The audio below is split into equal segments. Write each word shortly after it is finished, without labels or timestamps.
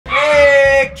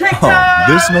Oh,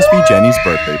 this must be Jenny's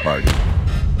birthday party.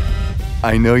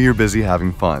 I know you're busy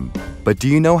having fun, but do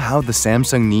you know how the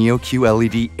Samsung Neo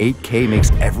QLED 8K makes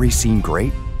every scene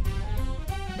great?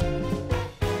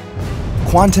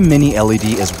 Quantum Mini LED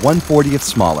is 1/40th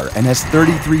smaller and has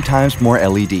 33 times more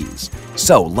LEDs,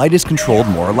 so light is controlled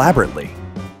more elaborately.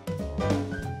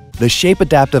 The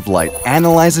shape-adaptive light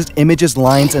analyzes images,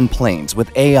 lines, and planes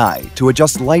with AI to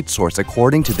adjust light source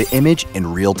according to the image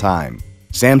in real time.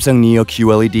 Samsung Neo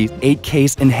QLED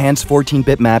 8K's enhanced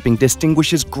 14-bit mapping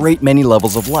distinguishes great many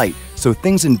levels of light, so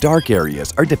things in dark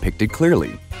areas are depicted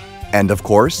clearly. And of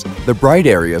course, the bright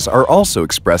areas are also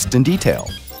expressed in detail.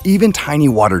 Even tiny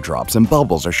water drops and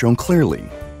bubbles are shown clearly.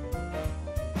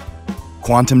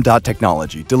 Quantum dot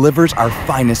technology delivers our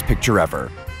finest picture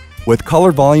ever. With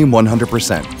color volume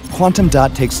 100%, Quantum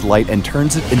dot takes light and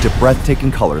turns it into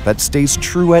breathtaking color that stays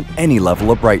true at any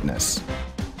level of brightness.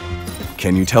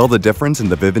 Can you tell the difference in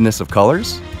the vividness of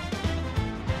colors?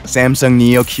 Samsung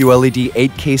Neo QLED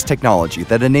 8K's technology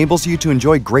that enables you to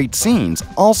enjoy great scenes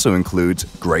also includes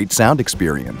great sound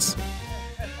experience.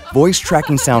 Voice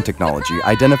tracking sound technology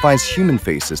identifies human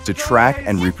faces to track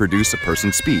and reproduce a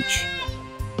person's speech.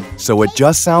 So it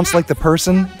just sounds like the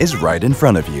person is right in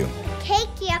front of you.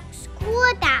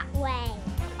 That way.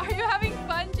 Are you having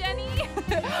fun, Jenny?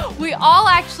 We all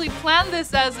actually planned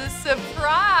this as a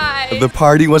surprise. The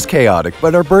party was chaotic,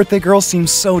 but our birthday girl seems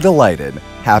so delighted.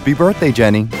 Happy birthday,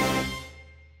 Jenny.